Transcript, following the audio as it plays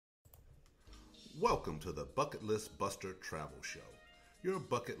Welcome to the Bucket List Buster Travel Show. Your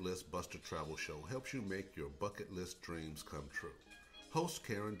Bucket List Buster Travel Show helps you make your bucket list dreams come true. Host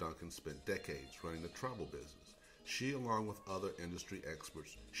Karen Duncan spent decades running the travel business. She, along with other industry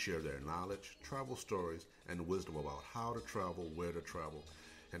experts, share their knowledge, travel stories, and wisdom about how to travel, where to travel,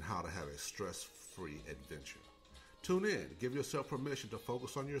 and how to have a stress-free adventure. Tune in, give yourself permission to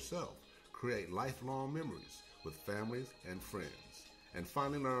focus on yourself, create lifelong memories with families and friends, and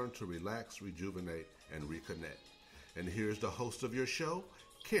finally learn to relax, rejuvenate, and reconnect. And here's the host of your show,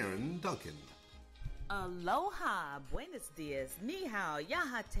 Karen Duncan. Aloha, buenos dias, ni hao,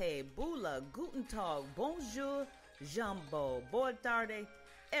 yahate, bula, guten tag, bonjour, jumbo, boa tarde,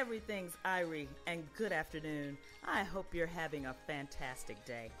 everything's Irie, and good afternoon. I hope you're having a fantastic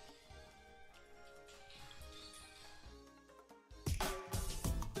day.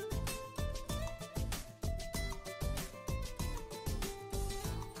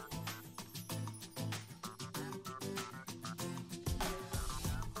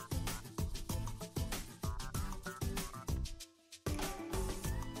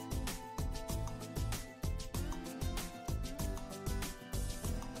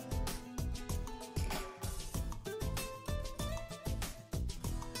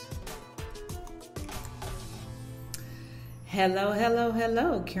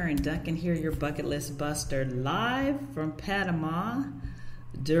 Hello. Karen Duncan here, your bucket list buster, live from Panama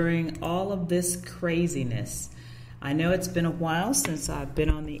during all of this craziness. I know it's been a while since I've been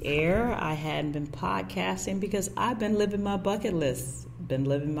on the air. I hadn't been podcasting because I've been living my bucket list, been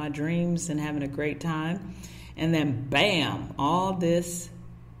living my dreams and having a great time. And then bam, all this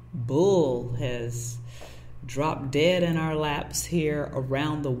bull has dropped dead in our laps here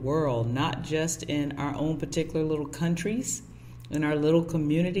around the world, not just in our own particular little countries, in our little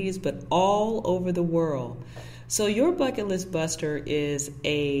communities, but all over the world. So Your Bucket List Buster is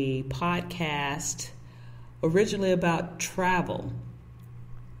a podcast originally about travel,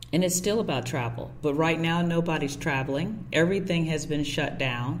 and it's still about travel, but right now nobody's traveling. Everything has been shut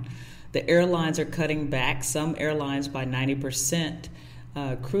down. The airlines are cutting back, some airlines by 90%.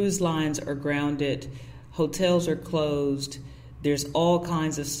 Cruise lines are grounded. Hotels are closed. There's all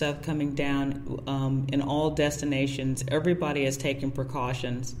kinds of stuff coming down in all destinations. Everybody has taken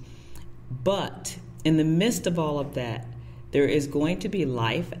precautions. But in the midst of all of that, there is going to be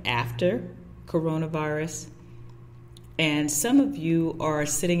life after coronavirus. And some of you are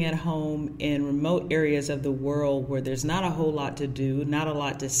sitting at home in remote areas of the world where there's not a whole lot to do, not a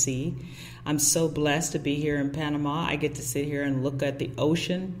lot to see. I'm so blessed to be here in Panama. I get to sit here and look at the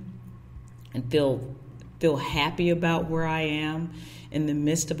ocean and feel happy about where I am in the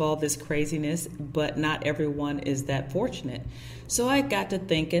midst of all this craziness, but not everyone is that fortunate. So I got to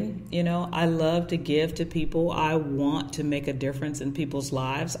thinking, I love to give to people. I want to make a difference in people's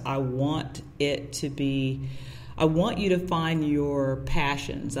lives. I want you to find your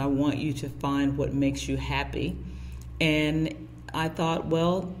passions. I want you to find what makes you happy. And I thought,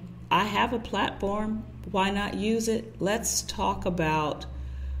 well, I have a platform. Why not use it? Let's talk about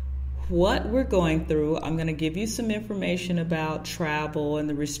what we're going through. I'm going to give you some information about travel and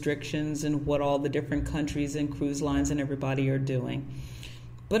the restrictions and what all the different countries and cruise lines and everybody are doing.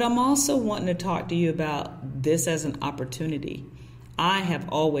 But I'm also wanting to talk to you about this as an opportunity. I have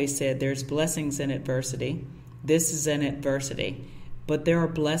always said there's blessings in adversity. This is an adversity, but there are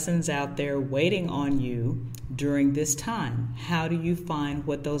blessings out there waiting on you during this time. How do you find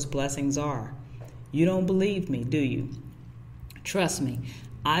what those blessings are? You don't believe me, do you? Trust me.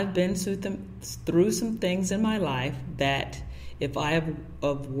 I've been through some things in my life that if I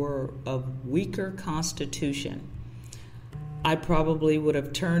were of weaker constitution, I probably would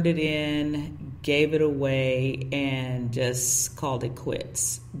have turned it in, gave it away, and just called it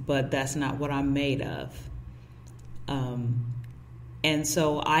quits. But that's not what I'm made of. And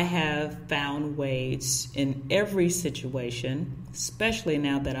so I have found ways in every situation, especially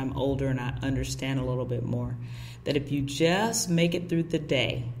now that I'm older and I understand a little bit more, that if you just make it through the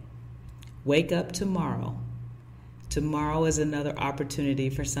day, wake up tomorrow. Tomorrow is another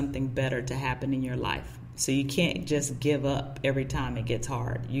opportunity for something better to happen in your life. So you can't just give up every time it gets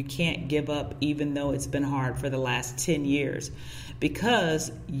hard. You can't give up even though it's been hard for the last 10 years.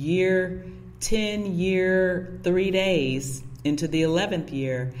 Because year 3 days into the 11th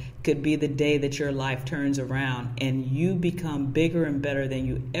year could be the day that your life turns around and you become bigger and better than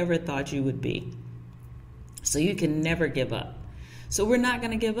you ever thought you would be. So you can never give up. So we're not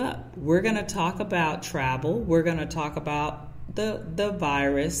going to give up. We're going to talk about travel. We're going to talk about the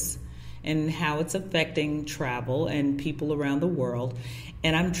virus and how it's affecting travel and people around the world.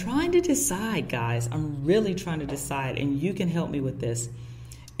 And I'm trying to decide, guys, I'm really trying to decide, and you can help me with this.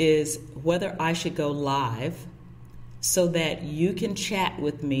 is whether I should go live so that you can chat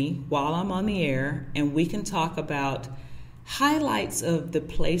with me while I'm on the air and we can talk about highlights of the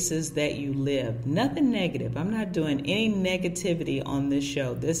places that you live. Nothing negative. I'm not doing any negativity on this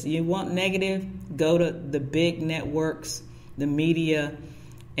show. You want negative, go to the big networks, the media,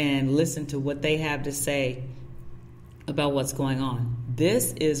 and listen to what they have to say about what's going on.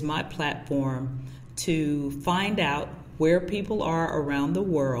 This is my platform to find out where people are around the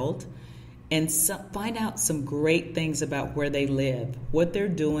world and find out some great things about where they live, what they're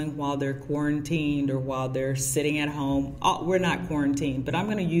doing while they're quarantined or while they're sitting at home. Oh, we're not quarantined, but I'm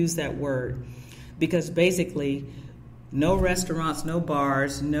going to use that word because basically no restaurants, no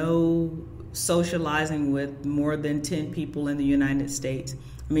bars, no socializing with more than 10 people in the United States.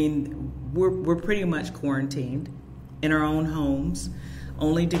 I mean, we're pretty much quarantined in our own homes,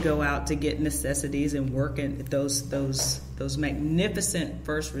 only to go out to get necessities and work in those magnificent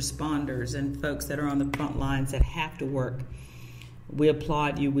first responders and folks that are on the front lines that have to work. We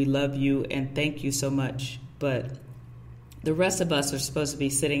applaud you, we love you, and thank you so much. But the rest of us are supposed to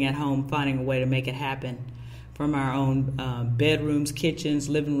be sitting at home finding a way to make it happen from our own bedrooms, kitchens,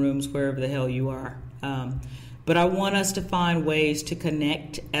 living rooms, wherever the hell you are. But I want us to find ways to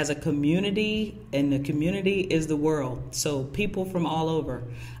connect as a community, and the community is the world. So people from all over,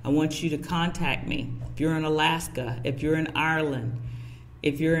 I want you to contact me. If you're in Alaska, if you're in Ireland,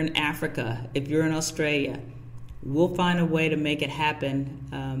 if you're in Africa, if you're in Australia, we'll find a way to make it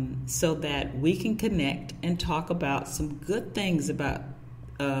happen so that we can connect and talk about some good things about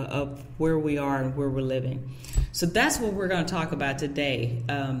of where we are and where we're living. So that's what we're going to talk about today,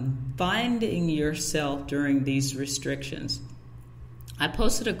 finding yourself during these restrictions. I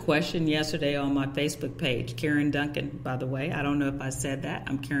posted a question yesterday on my Facebook page, Karen Duncan, by the way. I don't know if I said that.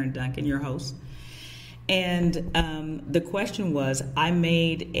 I'm Karen Duncan, your host. And the question was, I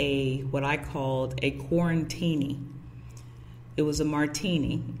made what I called a quarantini. It was a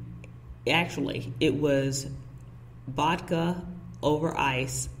martini. Actually, it was vodka over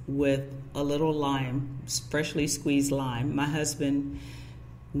ice with a little lime, freshly squeezed lime. My husband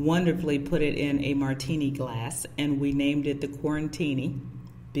wonderfully put it in a martini glass, and we named it the Quarantini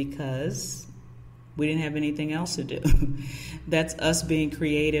because we didn't have anything else to do. That's us being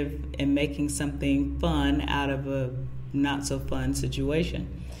creative and making something fun out of a not so fun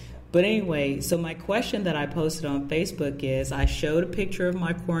situation. But anyway, so my question that I posted on Facebook is, I showed a picture of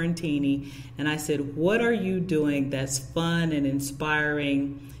my Quarantini and I said, what are you doing that's fun and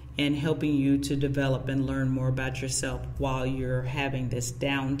inspiring and helping you to develop and learn more about yourself while you're having this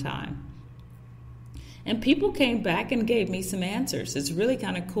downtime? And people came back and gave me some answers. It's really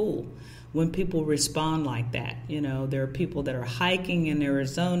kind of cool when people respond like that. You know, there are people that are hiking in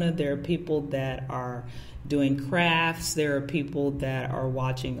Arizona. There are people that are doing crafts. There are people that are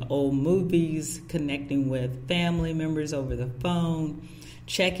watching old movies, connecting with family members over the phone,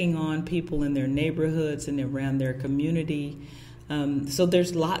 checking on people in their neighborhoods and around their community. So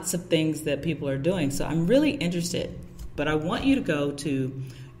there's lots of things that people are doing. So I'm really interested, but I want you to go to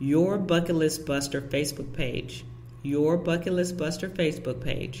Your Bucket List Buster Facebook page, Your Bucket List Buster Facebook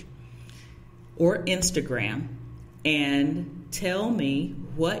page, or Instagram, and tell me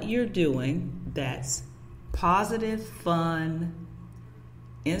what you're doing that's positive, fun,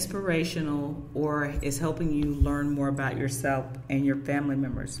 inspirational, or is helping you learn more about yourself and your family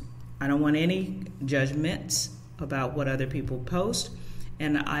members. I don't want any judgments about what other people post,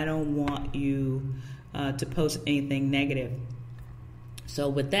 and I don't want you to post anything negative. So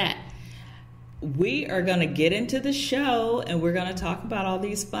with that, we are going to get into the show, and we're going to talk about all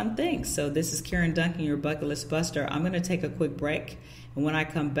these fun things. So this is Karen Duncan, your Bucket List Buster. I'm going to take a quick break, and when I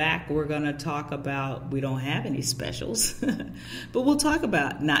come back, we're going to talk about, we don't have any specials, but we'll talk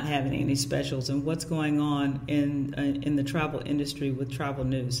about not having any specials and what's going on in the travel industry with travel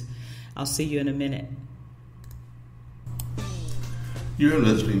news. I'll see you in a minute. You're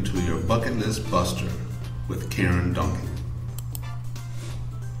listening to Your Bucket List Buster with Karen Duncan.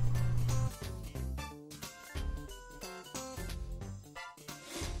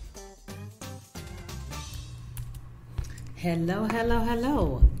 Hello, hello,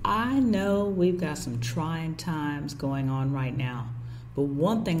 hello. I know we've got some trying times going on right now, but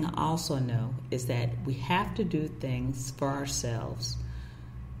one thing I also know is that we have to do things for ourselves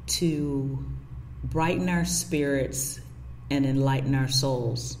to brighten our spirits and enlighten our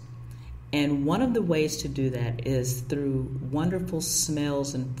souls. And one of the ways to do that is through wonderful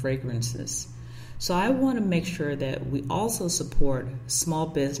smells and fragrances. So I want to make sure that we also support small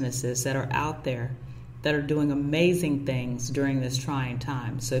businesses that are out there that are doing amazing things during this trying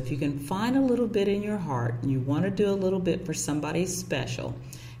time. So if you can find a little bit in your heart and you want to do a little bit for somebody special,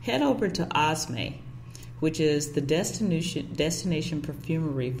 head over to Osme, which is the destination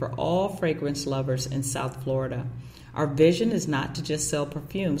perfumery for all fragrance lovers in South Florida. Our vision is not to just sell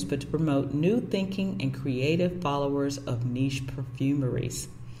perfumes, but to promote new thinking and creative followers of niche perfumeries.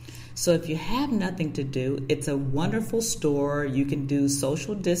 So if you have nothing to do, it's a wonderful store. You can do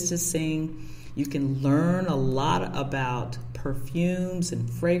social distancing. You can learn a lot about perfumes and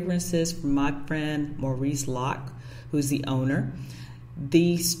fragrances from my friend Maurice Locke, who's the owner.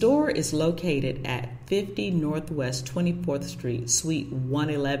 The store is located at 50 Northwest 24th Street, Suite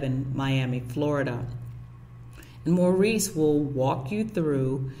 111, Miami, Florida. And Maurice will walk you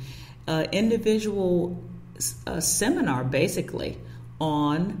through an individual seminar, basically,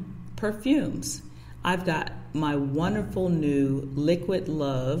 on perfumes. I've got my wonderful new Liquid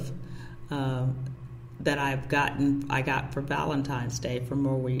Love that I got for Valentine's Day from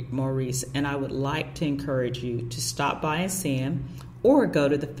Maurice, and I would like to encourage you to stop by and see him, or go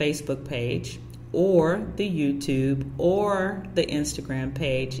to the Facebook page, or the YouTube, or the Instagram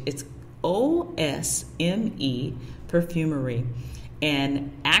page. It's OSME Perfumery.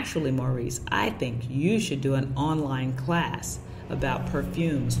 And actually, Maurice, I think you should do an online class about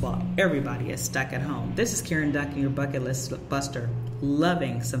perfumes while everybody is stuck at home. This is Karen Duncan, your bucket list buster,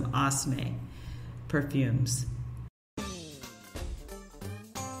 loving some Osme perfumes.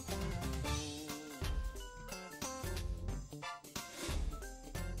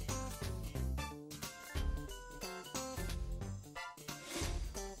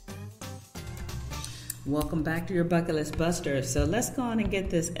 Welcome back to your Bucket List Buster. So let's go on and get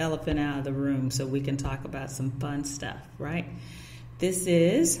this elephant out of the room so we can talk about some fun stuff, right? This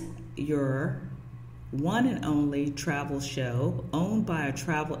is your one and only travel show owned by a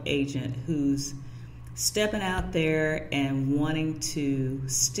travel agent who's stepping out there and wanting to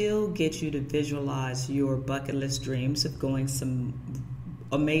still get you to visualize your bucket list dreams of going some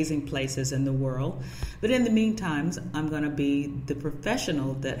amazing places in the world. But in the meantime, I'm going to be the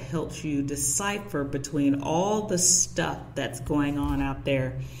professional that helps you decipher between all the stuff that's going on out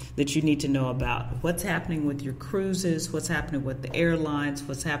there that you need to know about. What's happening with your cruises, what's happening with the airlines,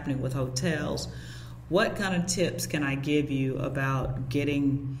 what's happening with hotels. What kind of tips can I give you about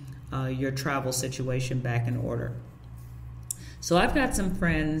getting your travel situation back in order? So I've got some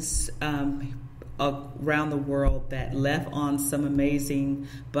friends around the world that left on some amazing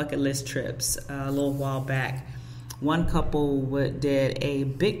bucket list trips a little while back. One couple did a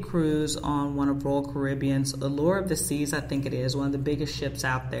big cruise on one of Royal Caribbean's Allure of the Seas, I think it is, one of the biggest ships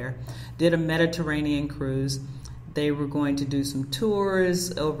out there. Did a Mediterranean cruise. They were going to do some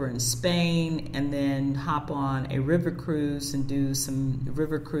tours over in Spain and then hop on a river cruise and do some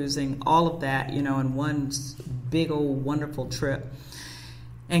river cruising, all of that, in one big old wonderful trip.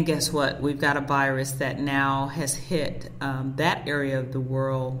 And guess what? We've got a virus that now has hit that area of the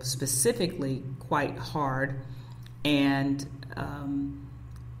world specifically quite hard, and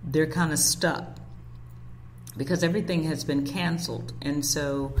they're kind of stuck because everything has been canceled. And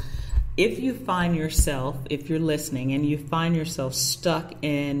so if you're listening and you find yourself stuck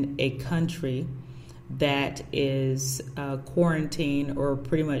in a country that is quarantined or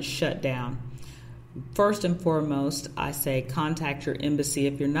pretty much shut down, first and foremost, I say contact your embassy.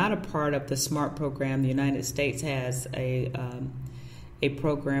 If you're not a part of the SMART program, the United States has a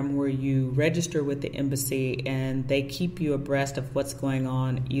program where you register with the embassy and they keep you abreast of what's going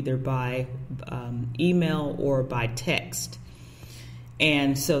on either by email or by text.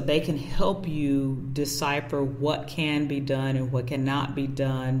 And so they can help you decipher what can be done and what cannot be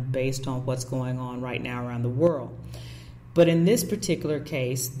done based on what's going on right now around the world. But in this particular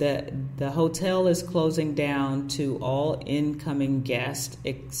case, the hotel is closing down to all incoming guests,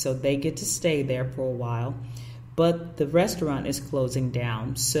 so they get to stay there for a while. But the restaurant is closing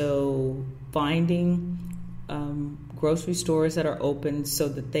down, so finding grocery stores that are open so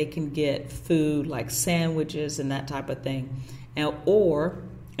that they can get food like sandwiches and that type of thing. Or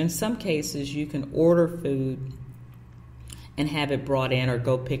in some cases, you can order food and have it brought in or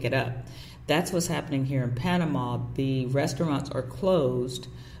go pick it up. That's what's happening here in Panama. The restaurants are closed,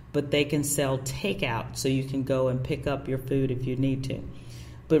 but they can sell takeout, so you can go and pick up your food if you need to.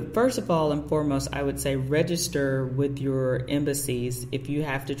 But first of all and foremost, I would say register with your embassies if you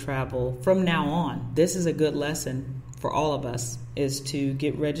have to travel from now on. This is a good lesson for all of us, is to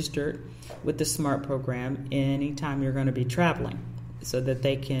get registered with the SMART program anytime you're going to be traveling so that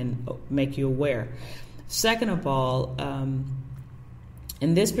they can make you aware. Second of all,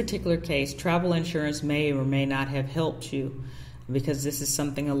 in this particular case, travel insurance may or may not have helped you because this is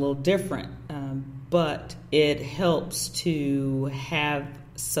something a little different, but it helps to have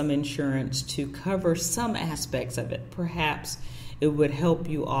some insurance to cover some aspects of it. Perhaps It would help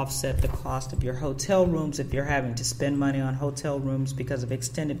you offset the cost of your hotel rooms if you're having to spend money on hotel rooms because of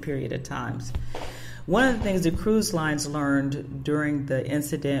extended period of times. One of the things the cruise lines learned during the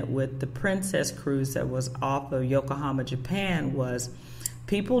incident with the Princess cruise that was off of Yokohama, Japan, was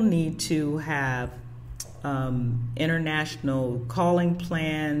people need to have international calling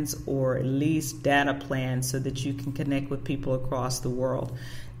plans or at least data plans so that you can connect with people across the world.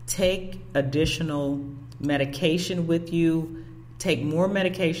 Take additional medication with you. Take more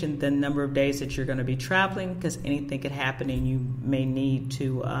medication than the number of days that you're going to be traveling, because anything could happen and you may need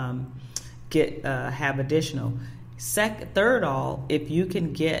to have additional. Third, if you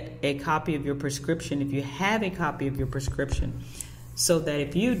can get a copy of your prescription, if you have a copy of your prescription, so that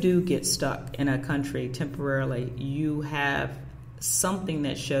if you do get stuck in a country temporarily, you have something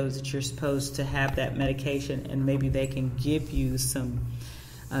that shows that you're supposed to have that medication, and maybe they can give you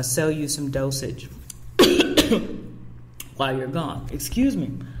sell you some dosage while you're gone. Excuse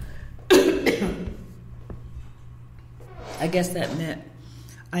me. I guess that meant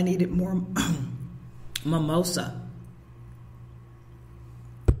I needed more mimosa.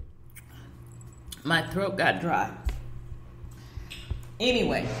 My throat got dry.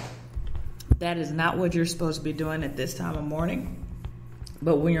 Anyway, that is not what you're supposed to be doing at this time of morning.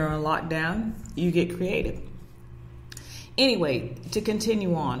 But when you're on lockdown, you get creative. Anyway, to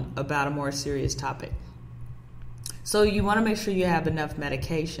continue on about a more serious topic. So you want to make sure you have enough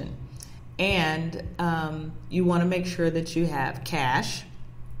medication. And you want to make sure that you have cash,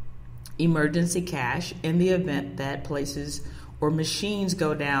 emergency cash, in the event that places or machines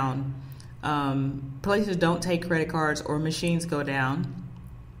go down. Places don't take credit cards or machines go down.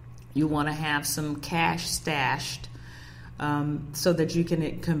 You want to have some cash stashed so that you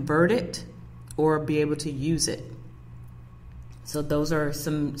can convert it or be able to use it. So those are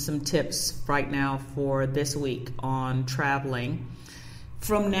some tips right now for this week on traveling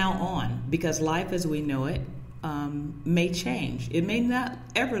from now on, because life as we know it may change. It may not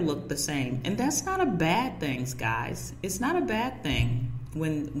ever look the same, and that's not a bad thing, guys. It's not a bad thing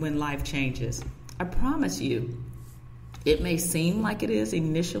when life changes. I promise you, it may seem like it is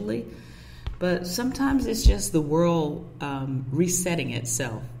initially, but sometimes it's just the world resetting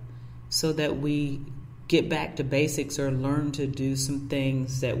itself so that we get back to basics or learn to do some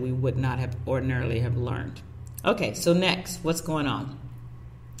things that we would not have ordinarily have learned. Okay, so next, what's going on?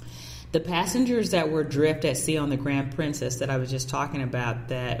 The passengers that were adrift at sea on the Grand Princess that I was just talking about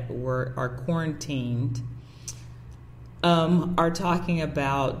that are quarantined are talking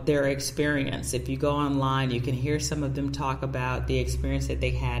about their experience. If you go online, you can hear some of them talk about the experience that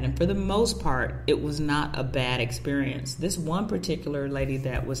they had. And for the most part, it was not a bad experience. This one particular lady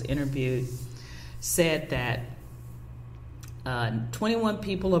that was interviewed said that 21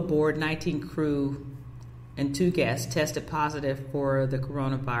 people aboard, 19 crew, and 2 guests tested positive for the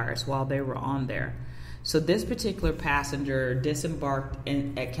coronavirus while they were on there. So this particular passenger disembarked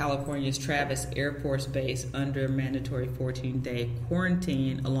at California's Travis Air Force Base under mandatory 14-day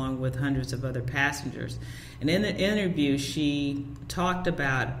quarantine along with hundreds of other passengers. And in the interview, she talked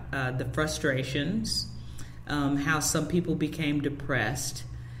about the frustrations, how some people became depressed,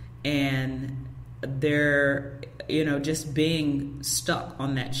 and they're, just being stuck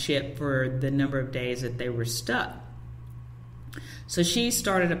on that ship for the number of days that they were stuck. So she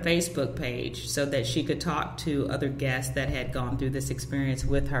started a Facebook page so that she could talk to other guests that had gone through this experience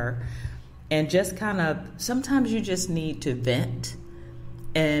with her. And just sometimes you just need to vent.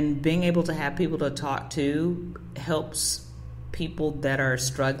 And being able to have people to talk to helps people that are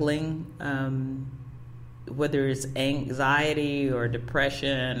struggling, whether it's anxiety or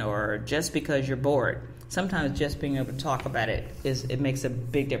depression or just because you're bored. Sometimes just being able to talk about it makes a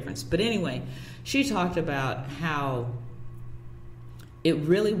big difference. But anyway, she talked about how it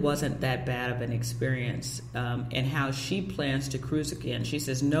really wasn't that bad of an experience, and how she plans to cruise again. She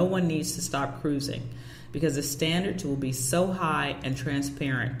says no one needs to stop cruising because the standards will be so high and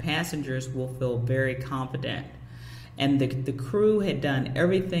transparent, passengers will feel very confident. And the crew had done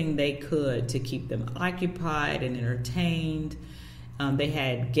everything they could to keep them occupied and entertained. They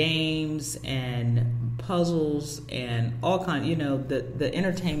had games and puzzles and all kinds. The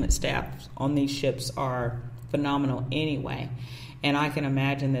entertainment staff on these ships are phenomenal anyway. And I can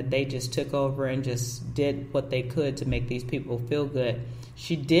imagine that they just took over and just did what they could to make these people feel good.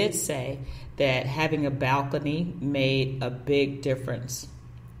 She did say that having a balcony made a big difference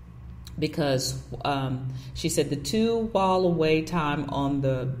because she said the 2-while away time on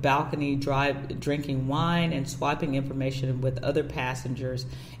the balcony, drinking wine and swapping information with other passengers,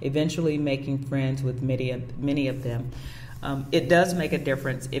 eventually making friends with many of them. It does make a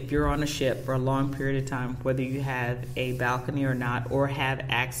difference if you're on a ship for a long period of time, whether you have a balcony or not, or have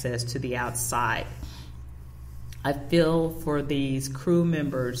access to the outside. I feel for these crew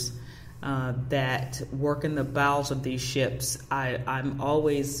members that work in the bowels of these ships. I'm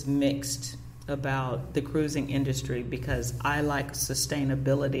always mixed about the cruising industry because I like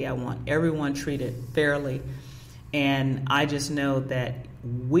sustainability. I want everyone treated fairly. And I just know that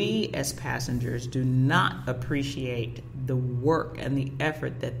we as passengers do not appreciate the work and the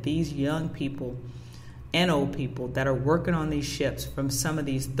effort that these young people and old people that are working on these ships from some of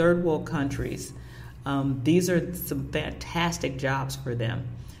these third world countries. These are some fantastic jobs for them.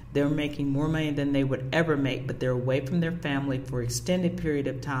 They're making more money than they would ever make, but they're away from their family for extended period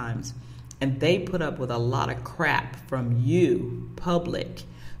of times. And they put up with a lot of crap from you, public,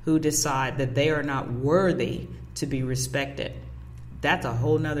 who decide that they are not worthy to be respected. That's a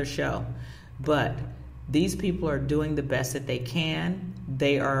whole nother show. But these people are doing the best that they can.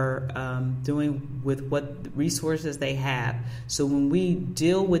 They are doing with what resources they have. So when we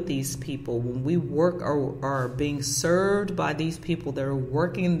deal with these people, when we work or are being served by these people that are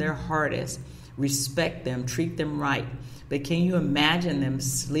working their hardest, respect them, treat them right. But can you imagine them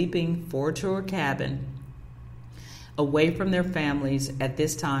sleeping forward to a cabin, away from their families at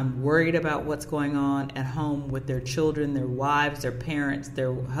this time, worried about what's going on at home with their children, their wives, their parents,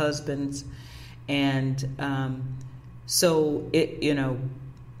 their husbands, and so it,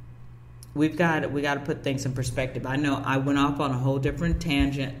 we got to put things in perspective. I know I went off on a whole different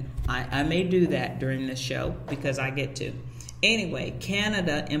tangent. I may do that during this show because I get to. Anyway,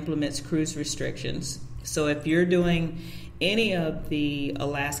 Canada implements cruise restrictions. So if you're doing any of the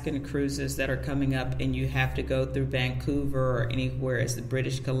Alaskan cruises that are coming up and you have to go through Vancouver or anywhere as the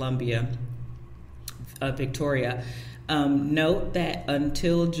British Columbia, Victoria, note that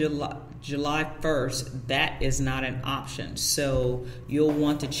until July 1st, that is not an option. So you'll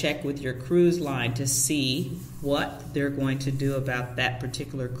want to check with your cruise line to see what they're going to do about that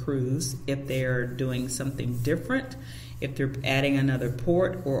particular cruise, if they're doing something different, if they're adding another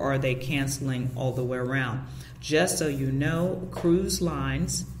port, or are they canceling all the way around. Just so you know, cruise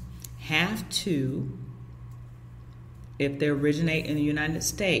lines have to, if they originate in the United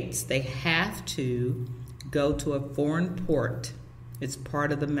States, they have to go to a foreign port. It's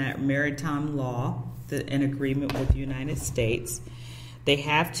part of the maritime law, an agreement with the United States. They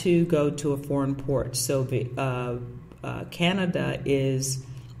have to go to a foreign port. So Canada is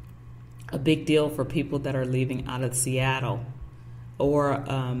a big deal for people that are leaving out of Seattle or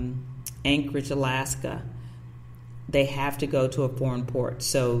Anchorage, Alaska. They have to go to a foreign port.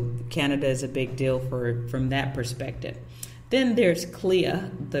 So Canada is a big deal from that perspective. Then there's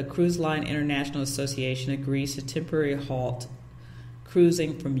CLIA, the Cruise Line International Association, agrees to temporarily halt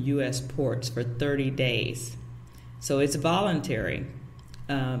cruising from U.S. ports for 30 days. So it's voluntary,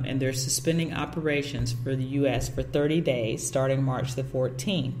 and they're suspending operations for the U.S. for 30 days starting March the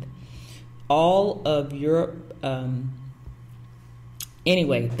 14th. All of Europe,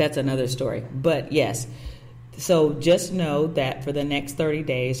 anyway, that's another story. But yes, so just know that for the next 30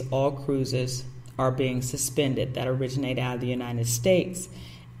 days, all cruises are being suspended that originate out of the United States,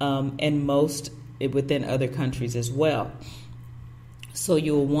 and most within other countries as well. So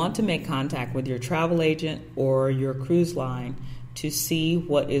you will want to make contact with your travel agent or your cruise line to see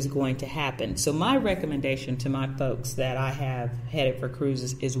what is going to happen. So my recommendation to my folks that I have headed for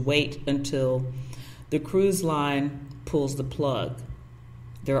cruises is wait until the cruise line pulls the plug.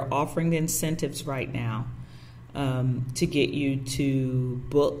 They're offering the incentives right now to get you to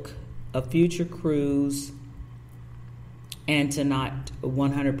book a future cruise and to not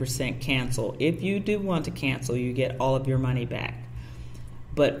 100% cancel. If you do want to cancel, you get all of your money back.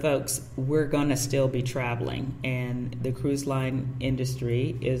 But folks, we're going to still be traveling, and the cruise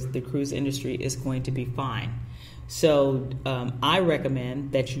industry is going to be fine. So I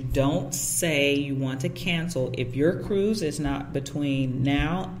recommend that you don't say you want to cancel. If your cruise is not between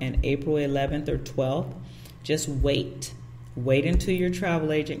now and April 11th or 12th, just wait. Wait until your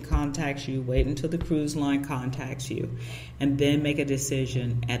travel agent contacts you. Wait until the cruise line contacts you, and then make a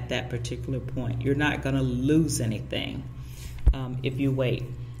decision at that particular point. You're not going to lose anything if you wait.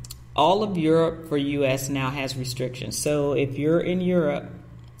 All of Europe for U.S. now has restrictions. So if you're in Europe,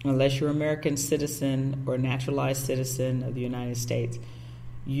 unless you're an American citizen or naturalized citizen of the United States,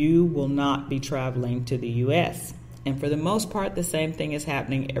 you will not be traveling to the U.S. And for the most part, the same thing is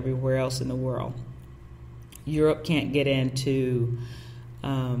happening everywhere else in the world. Europe can't get into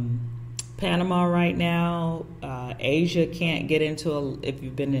Panama right now. Asia can't get into, if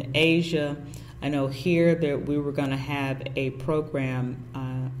you've been in Asia. I know here that we were going to have a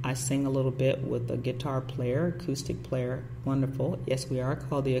program, I I sing a little bit with a guitar player, acoustic player. Wonderful. Yes, we are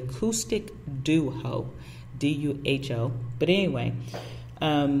called the Acoustic Duo, D-U-H-O. But anyway,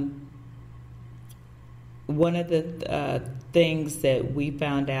 one of the things that we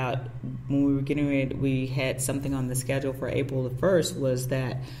found out when we were getting ready, we had something on the schedule for April the 1st, was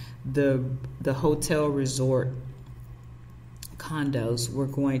that the hotel resort condos were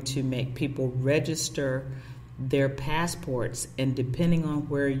going to make people register their passports, and depending on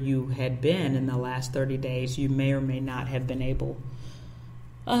where you had been in the last 30 days, you may or may not have been able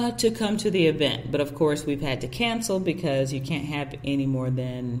to come to the event. But of course, we've had to cancel because you can't have any more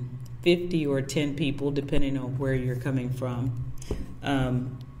than 50 or 10 people, depending on where you're coming from,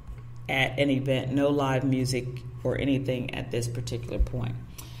 at an event. No live music or anything at this particular point.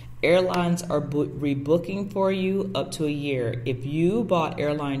 Airlines are rebooking for you up to a year. If you bought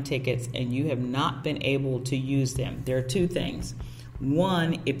airline tickets and you have not been able to use them, there are two things.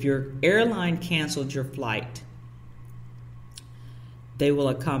 One, if your airline canceled your flight, they will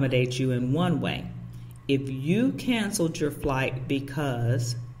accommodate you in one way. If you canceled your flight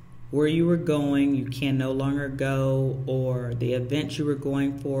because where you were going, you can no longer go, or the event you were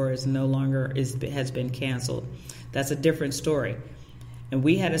going for has been canceled, that's a different story. And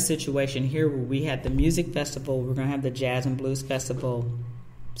we had a situation here where we had the music festival. We're going to have the Jazz and Blues Festival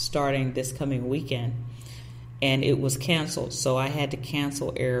starting this coming weekend, and it was canceled. So I had to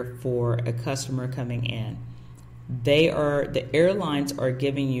cancel air for a customer coming in. The airlines are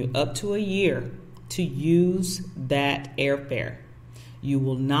giving you up to a year to use that airfare. You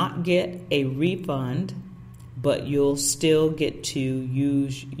will not get a refund, but you'll still get to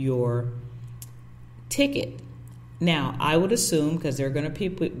use your ticket. Now, I would assume, because there are going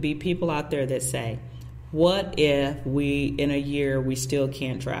to be people out there that say, what if in a year, we still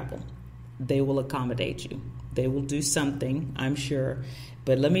can't travel? They will accommodate you. They will do something, I'm sure.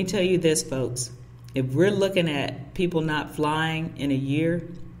 But let me tell you this, folks. If we're looking at people not flying in a year,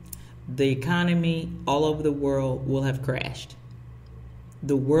 the economy all over the world will have crashed.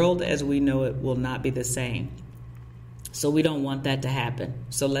 The world as we know it will not be the same. So we don't want that to happen.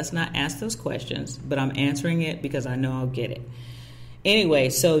 So let's not ask those questions, but I'm answering it because I know I'll get it. Anyway,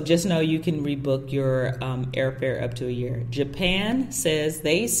 so just know you can rebook your airfare up to a year. Japan says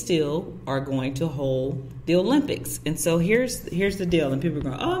they still are going to hold the Olympics. And so here's the deal. And people are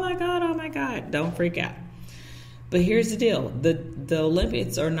going, oh my God, don't freak out. But here's the deal. The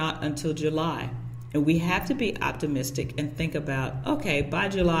Olympics are not until July. And we have to be optimistic and think about, okay, by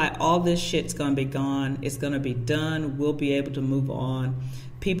July, all this shit's going to be gone. It's going to be done. We'll be able to move on.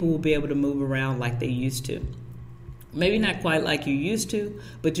 People will be able to move around like they used to. Maybe not quite like you used to,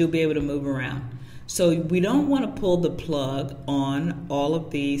 but you'll be able to move around. So we don't want to pull the plug on all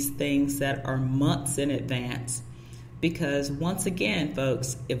of these things that are months in advance. Because once again,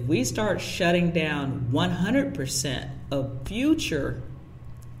 folks, if we start shutting down 100% of future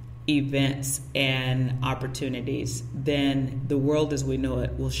events and opportunities, then the world as we know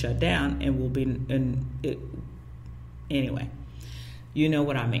it will shut down and will be anyway, you know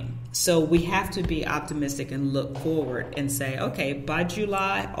what I mean. So we have to be optimistic and look forward and say, okay, by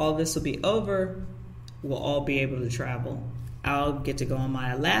July all this will be over. We'll all be able to travel. I'll get to go on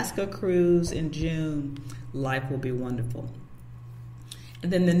my Alaska cruise in June. Life will be wonderful.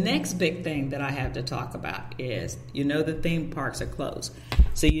 And then the next big thing that I have to talk about is, the theme parks are closed.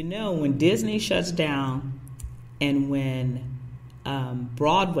 So when Disney shuts down and when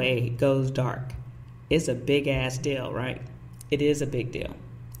Broadway goes dark, it's a big ass deal, right? It is a big deal.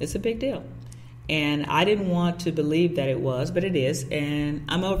 It's a big deal. And I didn't want to believe that it was, but it is, and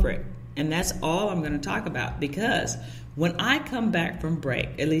I'm over it. And that's all I'm going to talk about, because when I come back from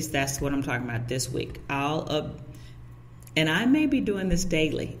break, at least that's what I'm talking about this week, and I may be doing this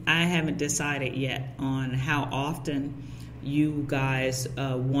daily. I haven't decided yet on how often you guys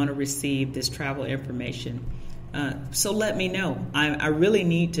want to receive this travel information. So let me know. I really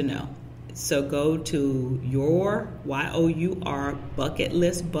need to know. So go to your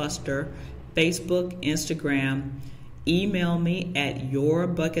Yourbucketlistbuster, Facebook, Instagram. Email me at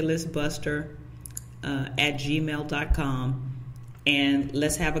yourbucketlistbuster at gmail.com, and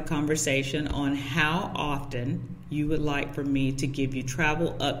let's have a conversation on how often you would like for me to give you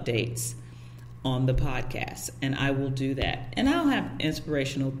travel updates on the podcast, and I will do that. And I'll have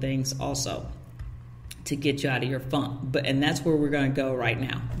inspirational things also to get you out of your funk. And that's where we're going to go right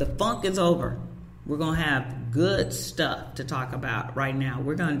now. The funk is over. We're going to have good stuff to talk about right now.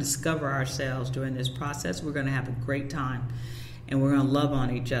 We're going to discover ourselves during this process. We're going to have a great time, and we're going to love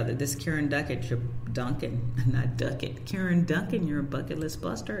on each other. This is Karen Duncan, Karen Duncan, you're a bucket list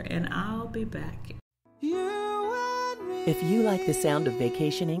buster, and I'll be back. You and me. If you like the sound of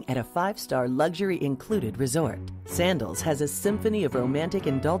vacationing at a 5-star luxury included resort, Sandals has a symphony of romantic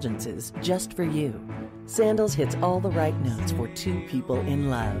indulgences just for you. Sandals hits all the right notes for two people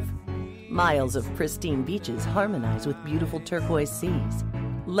in love. Miles of pristine beaches harmonize with beautiful turquoise seas.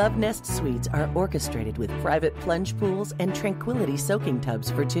 Love Nest Suites are orchestrated with private plunge pools and tranquility soaking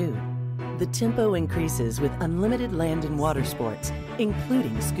tubs for two. The tempo increases with unlimited land and water sports,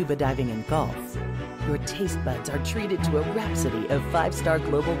 including scuba diving and golf. Your taste buds are treated to a rhapsody of 5-star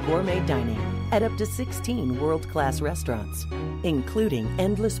global gourmet dining at up to 16 world-class restaurants, including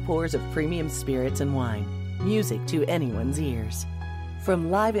endless pours of premium spirits and wine, music to anyone's ears.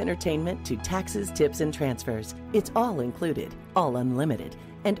 From live entertainment to taxes, tips, and transfers, it's all included, all unlimited,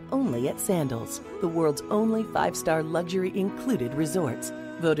 and only at Sandals, the world's only 5-star luxury included resorts,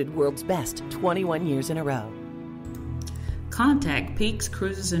 voted world's best 21 years in a row. Contact Peaks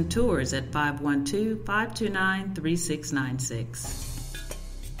Cruises and Tours at 512-529-3696.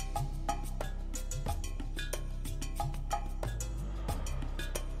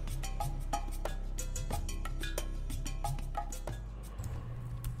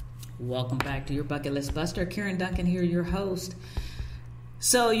 Welcome back to Your Bucket List Buster. Karen Duncan here, your host.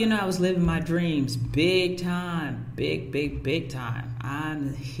 So, I was living my dreams big time, big time.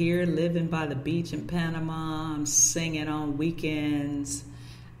 I'm here living by the beach in Panama. I'm singing on weekends.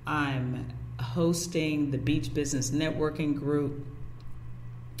 I'm hosting the Beach Business Networking Group.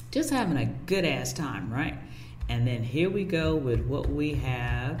 Just having a good ass time, right? And then here we go with what we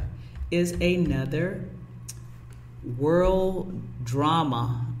have is another world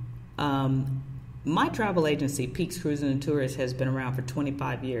drama. My travel agency, Peaks Cruising and Tours, has been around for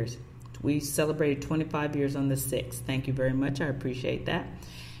 25 years. We celebrated 25 years on the 6th. Thank you very much. I appreciate that.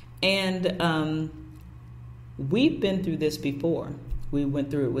 And we've been through this before. We went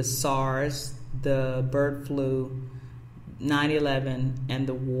through it with SARS, the bird flu, 9/11, and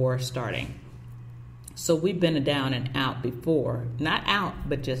the war starting. So we've been down and out before. Not out,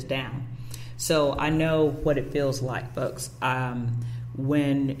 but just down. So I know what it feels like, folks.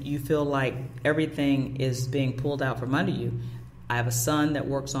 When you feel like everything is being pulled out from under you. I have a son that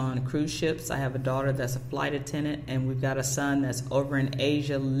works on cruise ships. I have a daughter that's a flight attendant, and we've got a son that's over in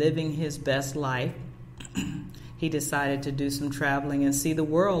Asia living his best life. He decided to do some traveling and see the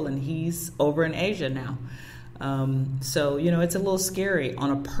world, and he's over in Asia now. So, it's a little scary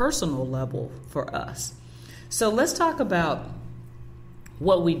on a personal level for us. So let's talk about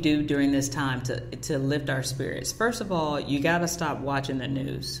what we do during this time to lift our spirits. First of all, you got to stop watching the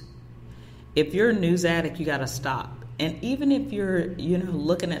news. If you're a news addict, you got to stop. And even if you're,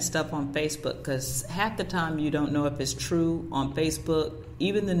 looking at stuff on Facebook, because half the time you don't know if it's true on Facebook,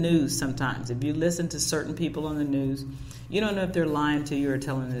 even the news sometimes. If you listen to certain people on the news, you don't know if they're lying to you or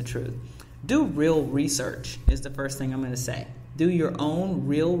telling the truth. Do real research is the first thing I'm going to say. Do your own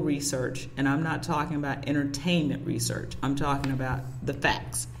real research, and I'm not talking about entertainment research. I'm talking about the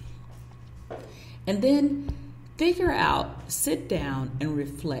facts. And then figure out, sit down and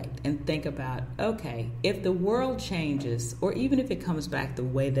reflect and think about, okay, if the world changes, or even if it comes back the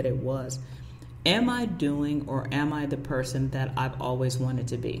way that it was, am I doing or am I the person that I've always wanted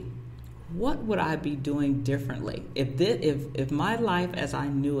to be? What would I be doing differently if my life as I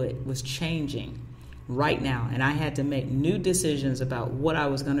knew it was changing right now, and I had to make new decisions about what I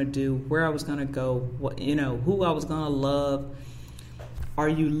was going to do, where I was going to go, who I was going to love? Are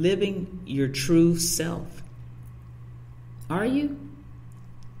you living your true self? Are you?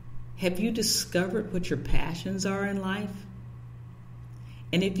 Have you discovered what your passions are in life?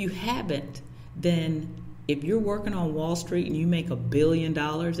 And if you haven't, then if you're working on Wall Street and you make $1 billion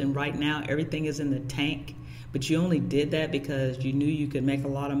and right now everything is in the tank, but you only did that because you knew you could make a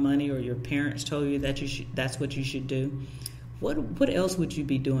lot of money, or your parents told you that that's what you should do, what else would you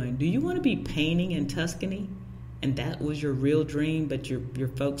be doing? Do you want to be painting in Tuscany and that was your real dream, but your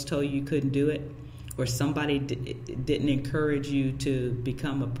folks told you couldn't do it? Or somebody didn't encourage you to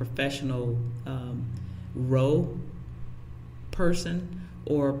become a professional row person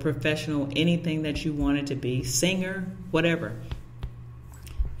or professional anything that you wanted to be, singer, whatever.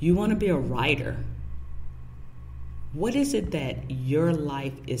 You want to be a writer. What is it that your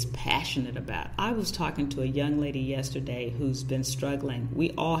life is passionate about? I was talking to a young lady yesterday who's been struggling.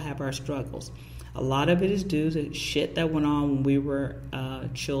 We all have our struggles. A lot of it is due to shit that went on when we were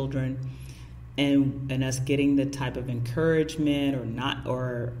children, and us getting the type of encouragement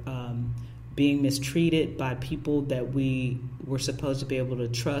or being mistreated by people that we were supposed to be able to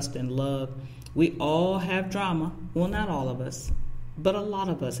trust and love. We all have drama. Well, not all of us, but a lot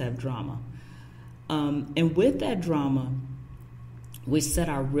of us have drama. And with that drama, we set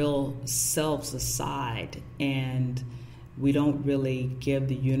our real selves aside and we don't really give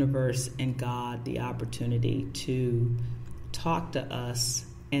the universe and God the opportunity to talk to us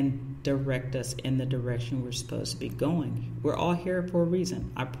and direct us in the direction we're supposed to be going. We're all here for a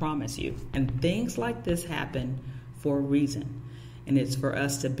reason, I promise you. And things like this happen for a reason. And it's for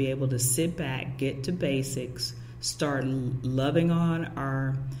us to be able to sit back, get to basics, start loving on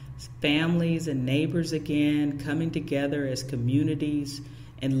our families and neighbors again, coming together as communities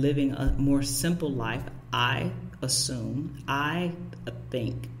and living a more simple life. I assume, I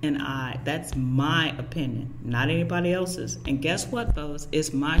think, and that's my opinion, not anybody else's. And guess what, folks?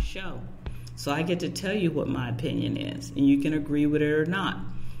 It's my show. So I get to tell you what my opinion is, and you can agree with it or not.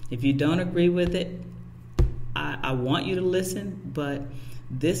 If you don't agree with it, I want you to listen, but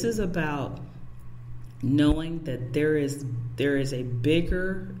this is about knowing that there is a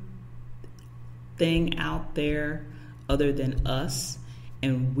bigger thing out there other than us,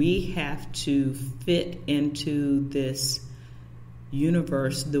 and we have to fit into this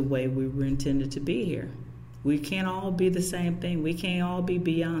universe the way we were intended to be here. We can't all be the same thing. We can't all be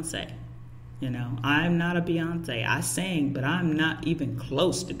Beyonce. You know, I'm not a Beyonce. I sing, but I'm not even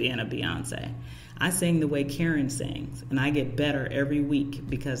close to being a Beyonce. I sing the way Karen sings, and I get better every week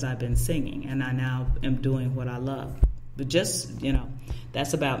because I've been singing, and I now am doing what I love. But just,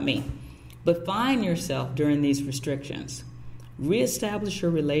 that's about me. But find yourself during these restrictions. Reestablish your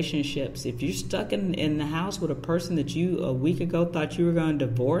relationships. If you're stuck in the house with a person that you a week ago thought you were going to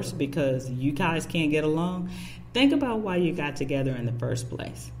divorce because you guys can't get along, think about why you got together in the first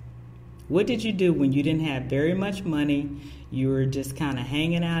place. What did you do when you didn't have very much money? You were just kind of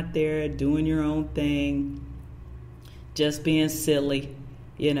hanging out there, doing your own thing, just being silly,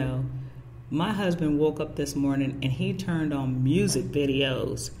 My husband woke up this morning and he turned on music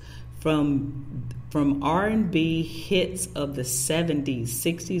videos from R&B hits of the 70s,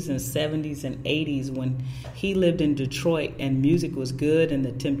 60s and 70s and 80s when he lived in Detroit and music was good and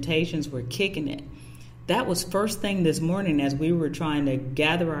the Temptations were kicking it. That was first thing this morning as we were trying to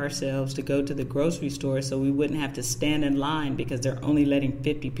gather ourselves to go to the grocery store so we wouldn't have to stand in line because they're only letting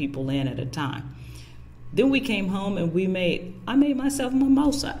 50 people in at a time. Then we came home and I made myself a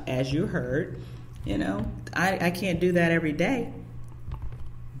mimosa, as you heard. I can't do that every day.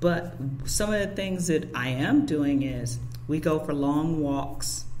 But some of the things that I am doing is we go for long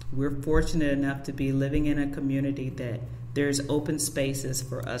walks. We're fortunate enough to be living in a community that there's open spaces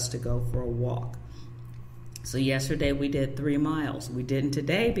for us to go for a walk. So yesterday we did 3 miles. We didn't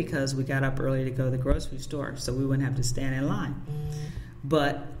today because we got up early to go to the grocery store so we wouldn't have to stand in line.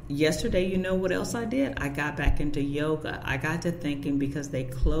 But yesterday, you know what else I did? I got back into yoga. I got to thinking because they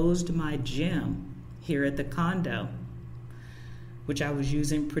closed my gym here at the condo, which I was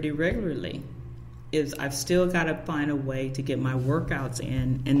using pretty regularly, I've still got to find a way to get my workouts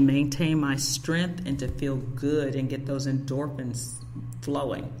in and maintain my strength and to feel good and get those endorphins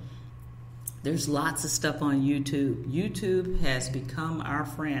flowing. There's lots of stuff on YouTube. YouTube has become our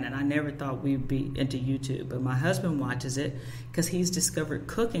friend, and I never thought we'd be into YouTube. But my husband watches it because he's discovered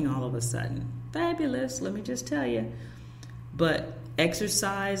cooking all of a sudden. Fabulous, let me just tell you. But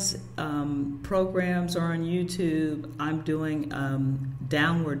exercise programs are on YouTube. I'm doing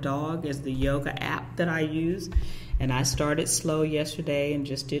Downward Dog is the yoga app that I use. And I started slow yesterday and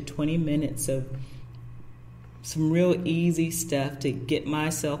just did 20 minutes of some real easy stuff to get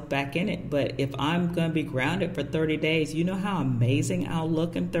myself back in it. But if I'm going to be grounded for 30 days, you know how amazing I'll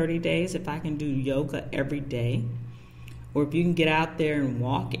look in 30 days if I can do yoga every day? Or if you can get out there and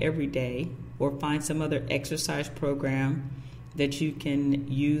walk every day or find some other exercise program that you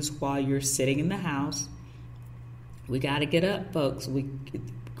can use while you're sitting in the house. We got to get up, folks. We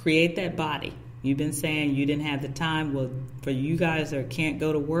create that body. You've been saying you didn't have the time. Well, for you guys that can't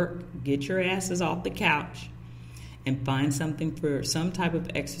go to work, get your asses off the couch and find something for some type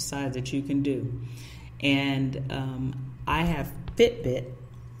of exercise that you can do. And I have Fitbit,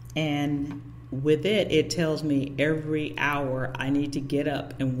 and with it, it tells me every hour I need to get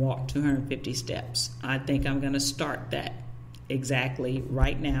up and walk 250 steps. I think I'm going to start that exactly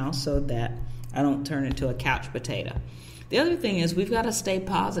right now so that I don't turn into a couch potato. The other thing is we've got to stay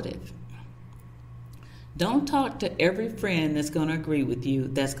positive. Don't talk to every friend that's going to agree with you,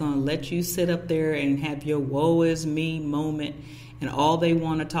 that's going to let you sit up there and have your woe is me moment, and all they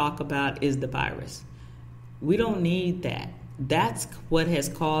want to talk about is the virus. We don't need that. That's what has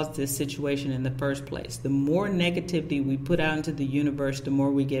caused this situation in the first place. The more negativity we put out into the universe, the more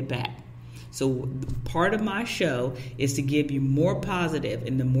we get back. So part of my show is to give you more positive,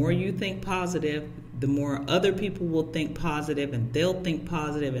 and the more you think positive, the more other people will think positive, and they'll think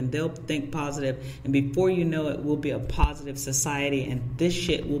positive, and they'll think positive, and before you know it, we'll be a positive society, and this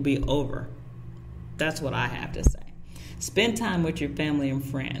shit will be over. That's what I have to say. Spend time with your family and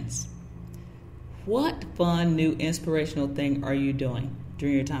friends. What fun, new, inspirational thing are you doing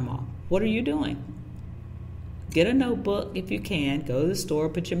during your time off? What are you doing? Get a notebook if you can. Go to the store,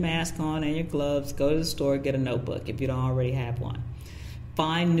 put your mask on and your gloves. Go to the store, get a notebook if you don't already have one.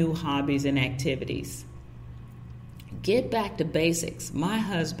 Find new hobbies and activities. Get back to basics. My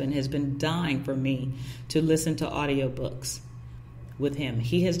husband has been dying for me to listen to audiobooks with him.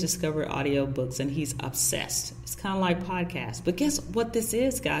 He has discovered audiobooks and he's obsessed. It's kind of like podcasts. But guess what this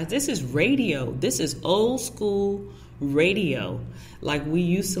is, guys? This is radio. This is old school radio. Like we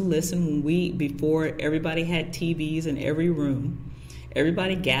used to listen before everybody had TVs in every room.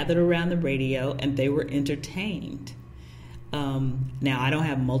 Everybody gathered around the radio and they were entertained. Now, I don't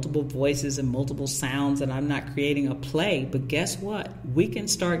have multiple voices and multiple sounds, and I'm not creating a play, but guess what? We can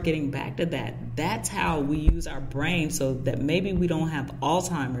start getting back to that. That's how we use our brain so that maybe we don't have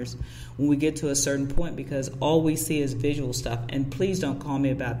Alzheimer's when we get to a certain point, because all we see is visual stuff. And please don't call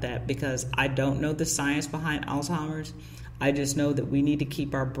me about that, because I don't know the science behind Alzheimer's. I just know that we need to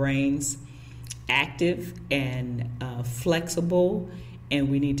keep our brains active and flexible, and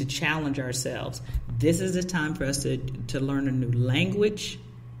we need to challenge ourselves. This is the time for us to learn a new language.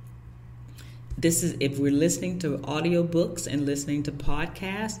 This is, if we're listening to audiobooks and listening to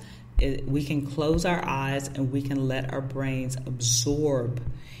podcasts, we can close our eyes and we can let our brains absorb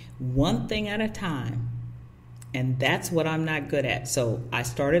one thing at a time. And that's what I'm not good at. So I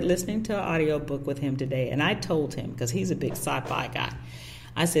started listening to an audiobook with him today, and I told him, because he's a big sci-fi guy,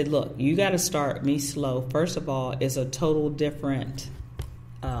 I said, look, you got to start me slow. First of all, it's a total different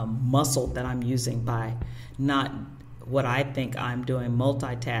muscle that I'm using by not what I think I'm doing,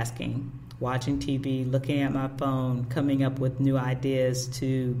 multitasking, watching TV, looking at my phone, coming up with new ideas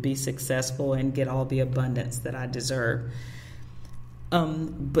to be successful and get all the abundance that I deserve.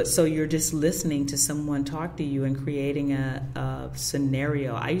 But so you're just listening to someone talk to you and creating a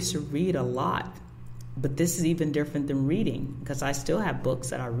scenario. I used to read a lot, but this is even different than reading, because I still have books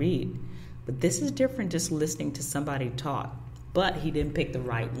that I read. But this is different, just listening to somebody talk. But he didn't pick the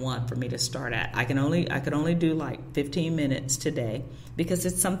right one for me to start at. I could only do like 15 minutes today, because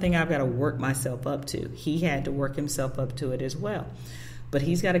it's something I've got to work myself up to. He had to work himself up to it as well. But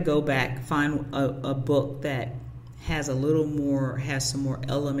he's got to go back, find a book that has some more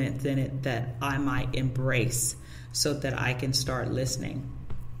elements in it that I might embrace, so that I can start listening.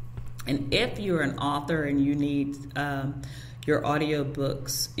 And if you're an author and you need your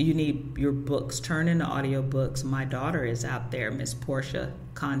audiobooks, you need your books turned into audiobooks, my daughter is out there, Miss Portia.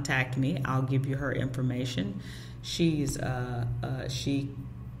 Contact me. I'll give you her information. You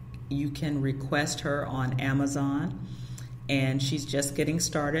can request her on Amazon, and she's just getting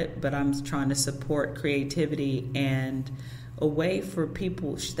started, but I'm trying to support creativity and a way for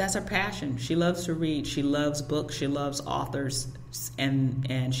people. That's her passion. She loves to read. She loves books. She loves authors. And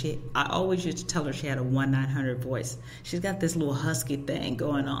I always used to tell her she had a 1-900 voice. She's got this little husky thing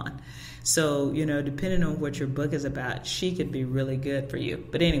going on. So, depending on what your book is about, she could be really good for you.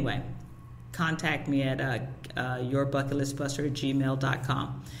 But anyway, contact me at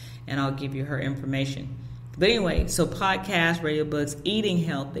yourbucketlistbuster@gmail.com, and I'll give you her information. But anyway, so podcasts, radio books, eating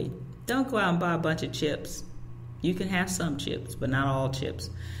healthy. Don't go out and buy a bunch of chips. You can have some chips, but not all chips.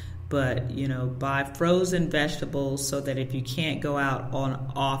 But, buy frozen vegetables, so that if you can't go out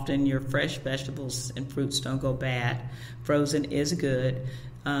on often, your fresh vegetables and fruits don't go bad. Frozen is good.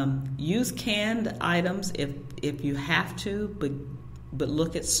 Use canned items if you have to, but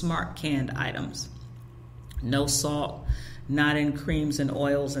look at smart canned items. No salt, not in creams and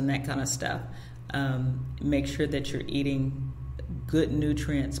oils and that kind of stuff. Make sure that you're eating good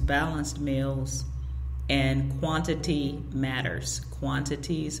nutrients, balanced meals. And quantity matters.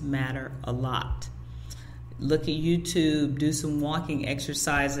 Quantities matter a lot. Look at YouTube, do some walking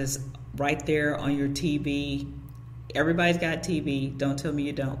exercises right there on your TV. Everybody's got TV. Don't tell me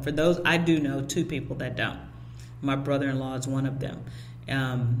you don't. For those, I do know 2 people that don't. My brother-in-law is one of them.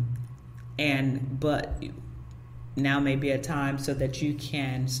 But now may be a time so that you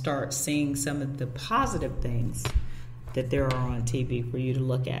can start seeing some of the positive things that there are on TV for you to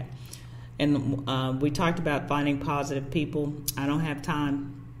look at. And we talked about finding positive people. I don't have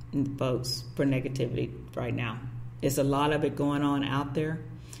time, folks, for negativity right now. There's a lot of it going on out there.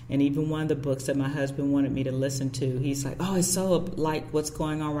 And even one of the books that my husband wanted me to listen to, he's like, oh, it's so like what's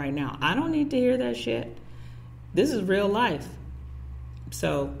going on right now. I don't need to hear that shit. This is real life.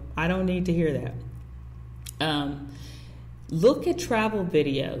 So I don't need to hear that. Look at travel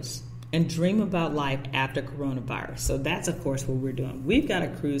videos and dream about life after coronavirus. So that's, of course, what we're doing. We've got a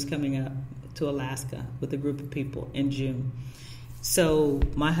cruise coming up to Alaska with a group of people in June. So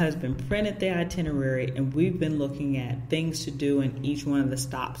my husband printed the itinerary, and we've been looking at things to do in each one of the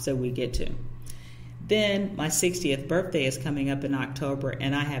stops that we get to. Then my 60th birthday is coming up in October,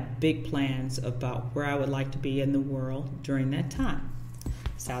 and I have big plans about where I would like to be in the world during that time.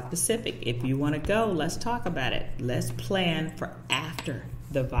 South Pacific. If you want to go, let's talk about it. Let's plan for after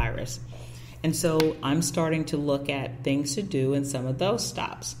the virus. And so I'm starting to look at things to do in some of those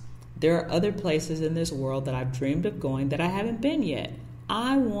stops. There are other places in this world that I've dreamed of going that I haven't been yet.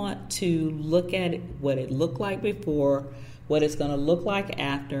 I want to look at it, what it looked like before, what it's going to look like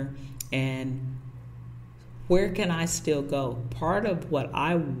after, and where can I still go? Part of what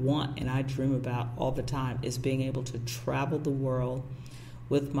I want and I dream about all the time is being able to travel the world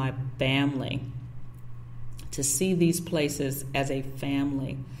with my family, to see these places as a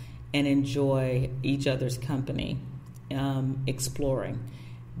family and enjoy each other's company, exploring.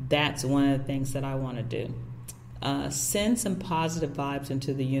 That's one of the things that I want to do. Send some positive vibes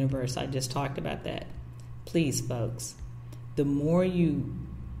into the universe. I just talked about that. Please, folks, the more you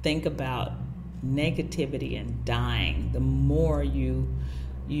think about negativity and dying, the more you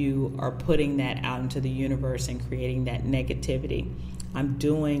are putting that out into the universe and creating that negativity. I'm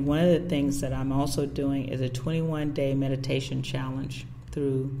doing, one of the things that I'm also doing is a 21-day meditation challenge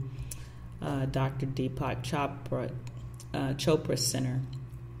through Dr. Deepak Chopra Center.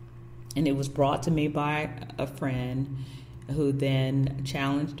 And it was brought to me by a friend who then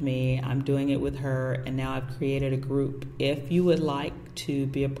challenged me. I'm doing it with her, and now I've created a group. If you would like to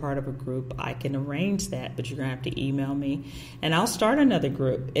be a part of a group, I can arrange that, but you're going to have to email me, and I'll start another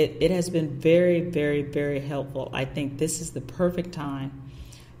group. It has been very, very, very helpful. I think this is the perfect time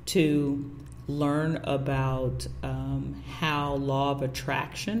to learn about how law of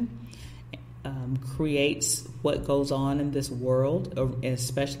attraction creates what goes on in this world,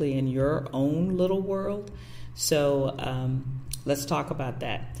 especially in your own little world. So let's talk about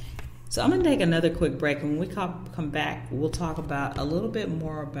that. So I'm going to take another quick break, and when we come back, we'll talk about a little bit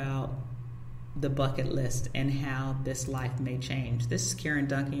more about the bucket list and how this life may change. This is Karen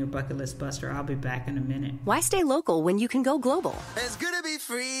Duncan, your bucket list buster. I'll be back in a minute. Why stay local when you can go global? It's gonna be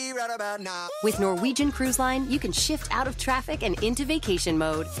free right about now. With Norwegian Cruise Line, you can shift out of traffic and into vacation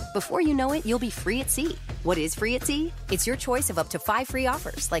mode. Before you know it, you'll be free at sea. What is free at sea? It's your choice of up to 5 free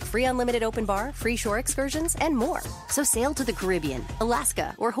offers, like free unlimited open bar, free shore excursions, and more. So sail to the Caribbean,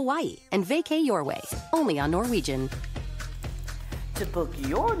 Alaska, or Hawaii and vacay your way. Only on Norwegian. To book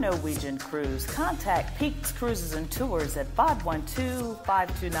your Norwegian cruise, contact Peaks Cruises and Tours at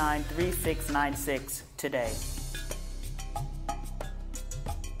 512-529-3696 today.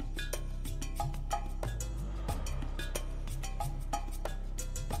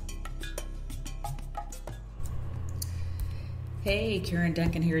 Hey, Karen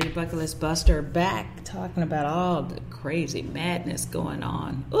Duncan here, your bucket list buster, back talking about all the crazy madness going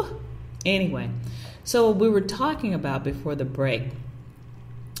on. Ooh. Anyway, so we were talking about before the break,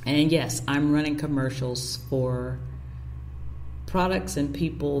 and yes, I'm running commercials for products and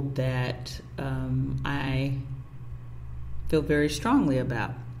people that I feel very strongly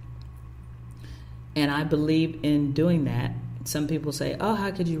about. And I believe in doing that. Some people say, oh,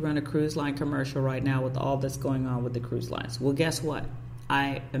 how could you run a cruise line commercial right now with all that's going on with the cruise lines? Well, guess what?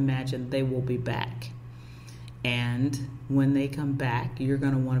 I imagine they will be back. And when they come back, you're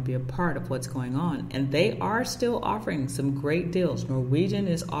going to want to be a part of what's going on. And they are still offering some great deals. Norwegian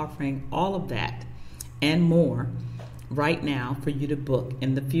is offering all of that and more right now for you to book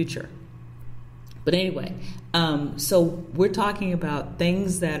in the future. But anyway, so we're talking about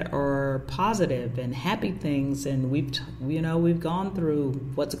things that are positive and happy things, and we've gone through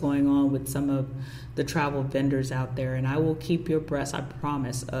what's going on with some of the travel vendors out there, and I will keep you abreast, I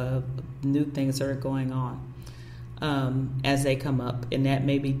promise, of new things that are going on as they come up, and that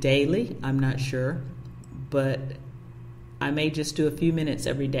may be daily, I'm not sure, but I may just do a few minutes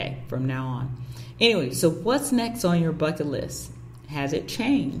every day from now on. Anyway, so what's next on your bucket list? Has it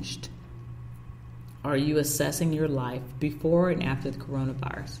changed? Are you assessing your life before and after the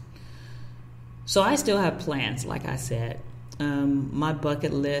coronavirus? So I still have plans, like I said. My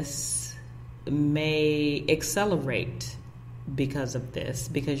bucket list may accelerate because of this,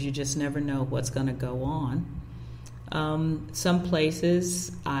 because you just never know what's going to go on. Some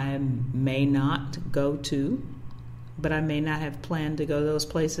places I may not go to, but I may not have planned to go to those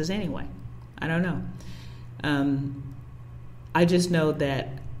places anyway. I don't know. I just know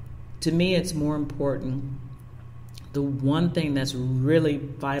that to me, it's more important. The one thing that's really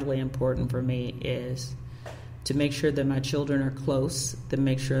vitally important for me is to make sure that my children are close, to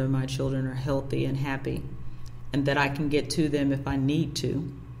make sure my children are healthy and happy, and that I can get to them if I need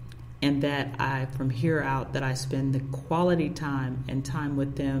to. and that I, from here out, that I spend the quality time and time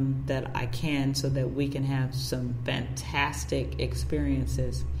with them that I can, so that we can have some fantastic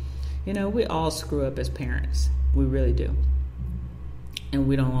experiences. You know, we all screw up as parents. We really do. And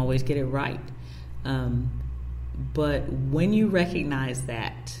we don't always get it right. But when you recognize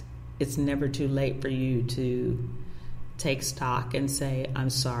that, it's never too late for you to take stock and say,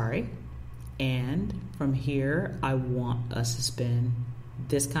 I'm sorry. And from here, I want us to spend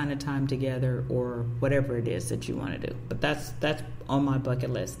this kind of time together, or whatever it is that you want to do. But that's on my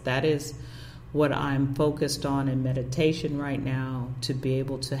bucket list. That is what I'm focused on in meditation right now, to be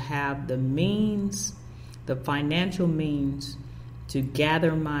able to have the means, the financial means, to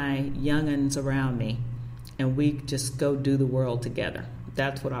gather my young'uns around me, and we just go do the world together.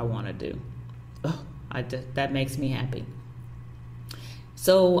 That's what I want to do. Oh, that makes me happy.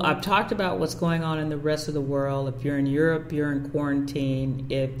 So I've talked about what's going on in the rest of the world. If you're in Europe, you're in quarantine.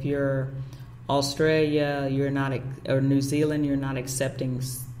 If you're Australia, you're not, or New Zealand, you're not accepting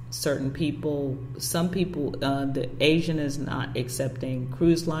certain people. Some people, the Asian is not accepting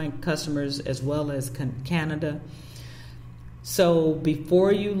cruise line customers, as well as Canada. So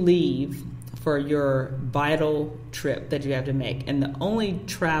before you leave for your vital trip that you have to make, and the only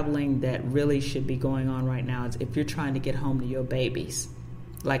traveling that really should be going on right now is if you're trying to get home to your babies.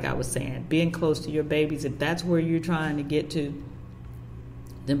 Like I was saying, being close to your babies, if that's where you're trying to get to,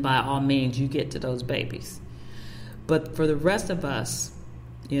 then by all means, you get to those babies. But for the rest of us,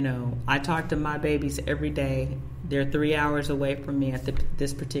 you know, I talk to my babies every day. They're 3 hours away from me at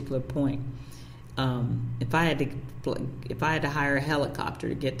this particular point. If I had to hire a helicopter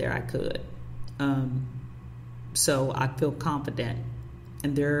to get there, I could. So I feel confident,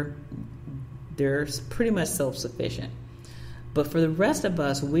 and they're pretty much self-sufficient. But for the rest of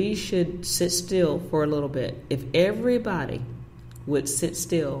us, we should sit still for a little bit. If everybody would sit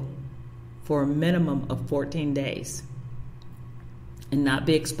still for a minimum of 14 days and not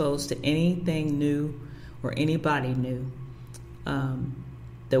be exposed to anything new or anybody new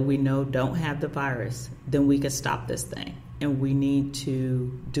that we know don't have the virus, then we could stop this thing. And we need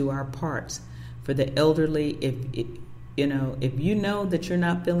to do our parts. For the elderly, if you know that you're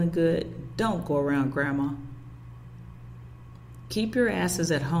not feeling good, don't go around grandma. Keep your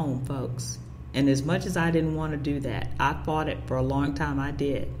asses at home, folks. And as much as I didn't want to do that, I fought it for a long time. I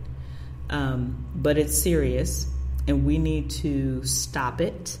did. But it's serious, and we need to stop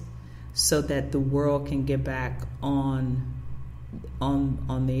it so that the world can get back on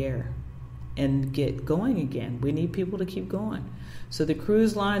the air and get going again. We need people to keep going. So the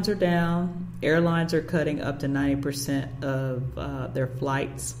cruise lines are down. Airlines are cutting up to 90% of their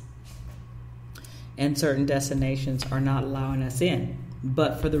flights. And certain destinations are not allowing us in.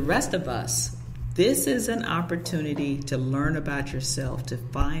 But for the rest of us, this is an opportunity to learn about yourself, to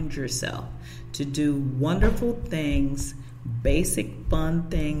find yourself, to do wonderful things, basic fun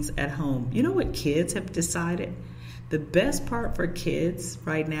things at home. You know what kids have decided? The best part for kids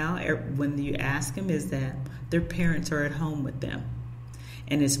right now, when you ask them, is that their parents are at home with them.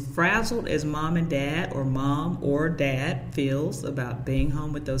 And as frazzled as mom and dad, or mom or dad, feels about being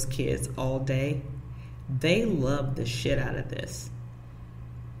home with those kids all day, they love the shit out of this.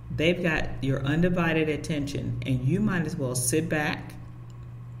 They've got your undivided attention, and you might as well sit back,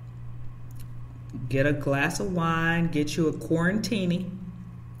 get a glass of wine, get you a Quarantini.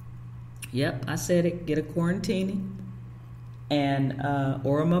 Yep, I said it. Get a Quarantini, and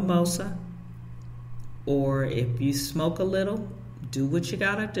or a Mimosa, or if you smoke a little, do what you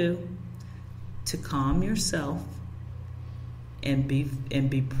gotta do to calm yourself and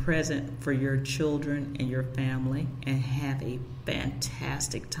be present for your children and your family, and have a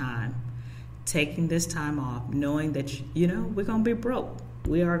fantastic time taking this time off, knowing that we're gonna be broke.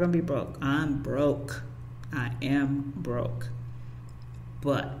 We are gonna be broke. I'm broke. I am broke.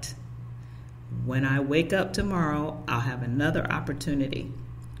 But when I wake up tomorrow, I'll have another opportunity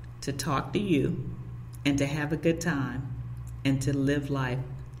to talk to you and to have a good time and to live life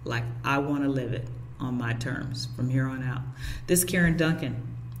like I want to live it on my terms from here on out. This is Karen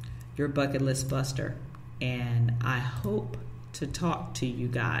Duncan, your bucket list buster, and I hope to talk to you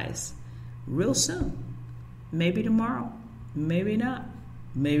guys real soon. Maybe tomorrow, maybe not,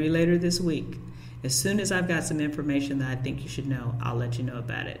 maybe later this week. As soon as I've got some information that I think you should know, I'll let you know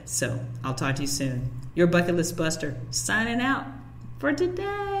about it. So I'll talk to you soon. Your bucket list buster signing out for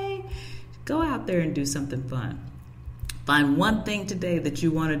today. Go out there and do something fun. Find one thing today that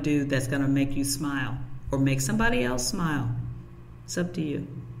you want to do that's going to make you smile or make somebody else smile. It's up to you.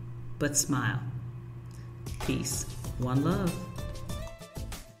 But smile. Peace. One love.